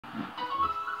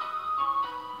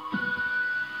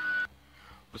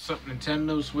What's up,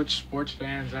 Nintendo Switch sports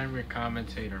fans? I'm your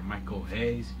commentator, Michael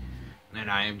Hayes.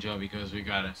 And I am Joe because we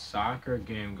got a soccer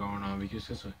game going on. Because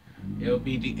this one, it'll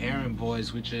be the Aaron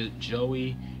boys, which is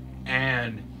Joey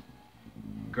and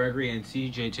Gregory and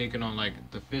CJ taking on like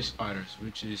the fist fighters,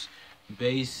 which is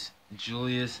Base,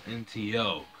 Julius, and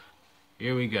Tiob.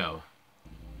 Here we go.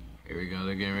 They're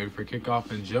getting ready for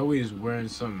kickoff, and Joey is wearing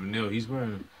something new. He's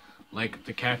wearing like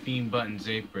the caffeine buttons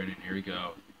apron, and here we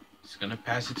go. He's gonna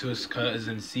pass it to his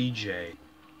cousin CJ.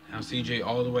 Now CJ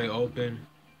all the way open.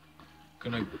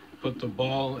 Gonna put the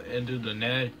ball into the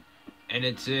net, and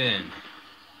it's in.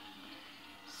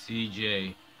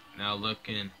 CJ now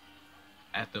looking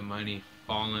at the money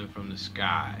falling from the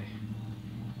sky.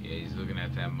 Yeah, he's looking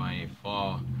at that money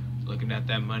fall. Looking at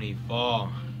that money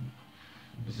fall.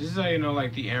 This is how you know,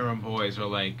 like, the Aaron boys are,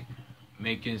 like,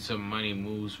 making some money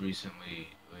moves recently.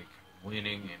 Like, winning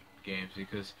in games.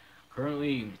 Because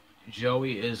currently,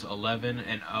 Joey is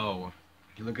 11-0.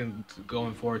 He's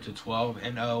going forward to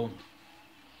 12-0.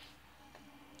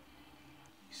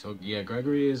 So, yeah,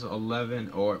 Gregory is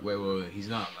 11, or, wait, he's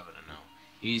not 11-0.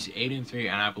 He's 8-3,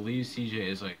 and I believe CJ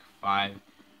is, like, 5-0.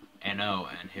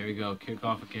 And here we go,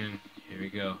 kickoff again. Here we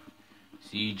go.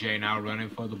 CJ now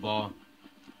running for the ball.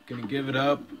 Gonna give it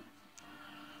up,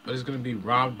 but it's gonna be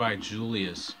robbed by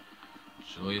Julius.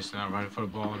 Julius now running for the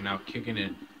ball and now kicking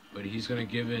it, but he's gonna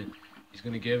give it. He's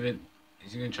gonna give it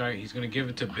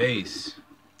to Base.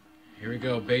 Here we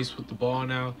go, Base with the ball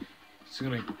now. He's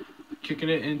gonna kicking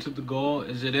it into the goal.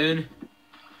 Is it in?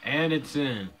 And it's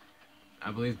in.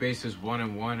 I believe Base is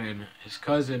 1-1, and his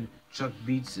cousin Chuck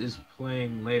Beats is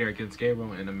playing later against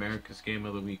Gabriel in America's Game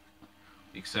of the Week.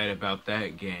 Be excited about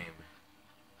that game.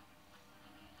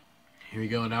 Here we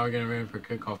go. Now we're getting ready for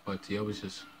kickoff, but Tiob is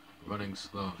just running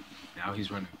slow. Now he's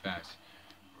running fast.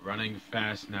 Running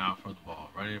fast now for the ball.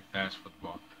 Running fast for the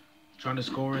ball. Trying to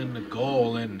score in the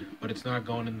goal, but it's not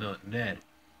going in the net.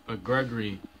 But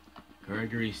Gregory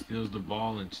steals the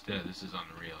ball instead. This is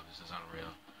unreal.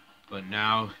 But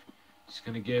now he's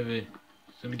gonna give it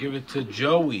to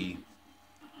Joey.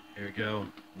 Here we go.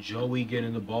 Joey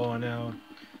getting the ball now.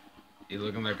 He's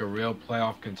looking like a real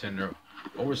playoff contender.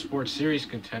 Over Sports Series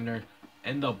contender.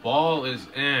 And the ball is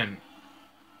in.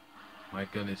 My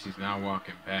goodness, he's now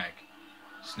walking back.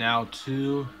 It's now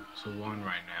 2-1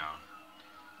 right now.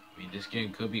 I mean, this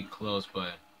game could be close,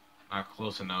 but not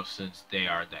close enough since they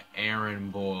are the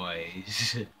Aaron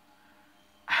boys.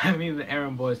 I mean, the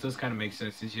Aaron boys does kind of make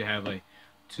sense since you have like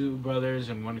 2 brothers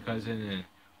and 1 cousin, and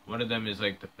one of them is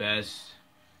like the best.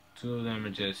 2 of them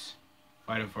are just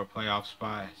fighting for a playoff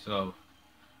spot. So,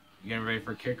 getting ready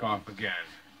for kickoff again.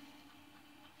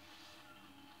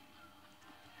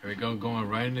 Here we go, going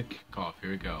right into kickoff. Here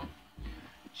we go.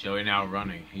 Joey now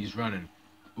running. He's running.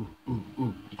 Ooh.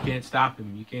 You can't stop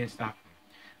him.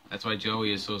 That's why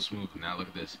Joey is so smooth. Now look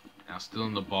at this. Now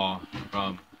stealing the ball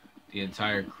from the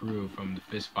entire crew, from the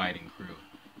fist fighting crew.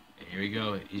 And here we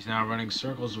go. He's now running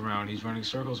circles around.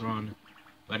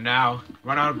 But now,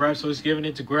 run out of breath, so he's giving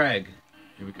it to Greg.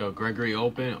 Here we go. Gregory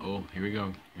open. Oh, here we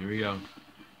go.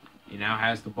 He now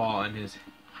has the ball in his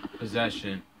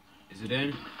possession. Is it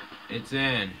in? It's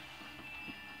in.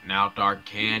 Now dark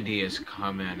candy is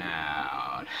coming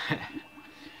out.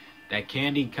 That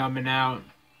candy coming out.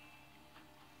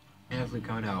 Definitely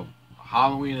coming out.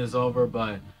 Halloween is over,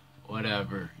 but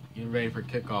whatever. Getting ready for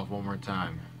kickoff one more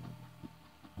time.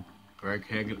 Greg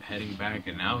heading back,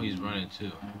 and now he's running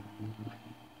too.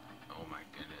 Oh my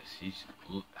goodness. He's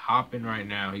hopping right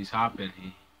now. He's hopping.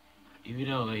 Even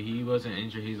though like, he wasn't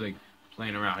injured, he's like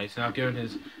playing around. He's now giving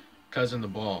his cousin the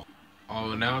ball.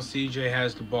 Oh, now CJ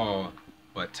has the ball.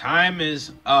 But time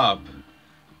is up.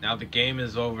 Now the game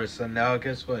is over. So now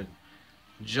guess what?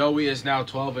 Joey is now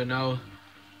 12-0.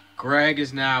 Greg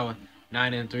is now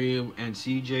 9-3. And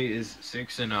CJ is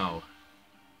 6-0.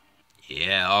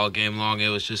 Yeah, all game long it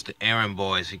was just the Aaron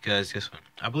boys. Because guess what?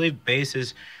 I believe Base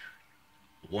is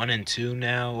 1-2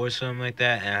 now or something like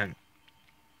that.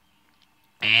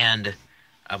 And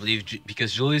I believe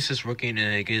because Julius is rookie and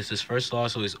it gets his first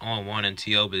loss, so he's 0-1, and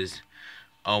Tiob is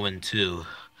 0-2.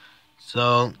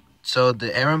 So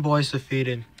the Aaron boys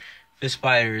defeated Fist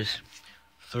Fighters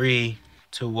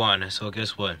 3-1. So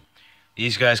guess what?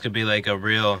 These guys could be like a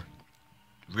real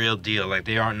deal. Like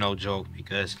they aren't no joke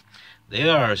because they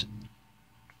are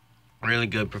really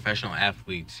good professional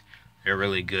athletes. They're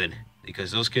really good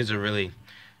because those kids are really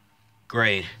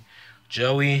great.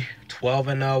 Joey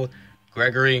 12-0,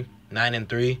 Gregory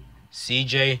 9-3,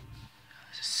 CJ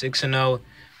 6-0,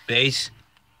 Base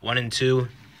 1-2.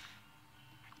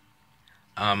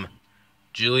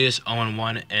 Julius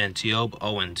 0-1 and Tiob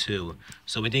 0-2.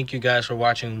 So we thank you guys for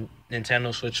watching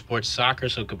Nintendo Switch Sports Soccer.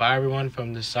 So goodbye, everyone,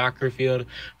 from the soccer field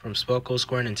from Spoko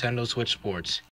Square Nintendo Switch Sports.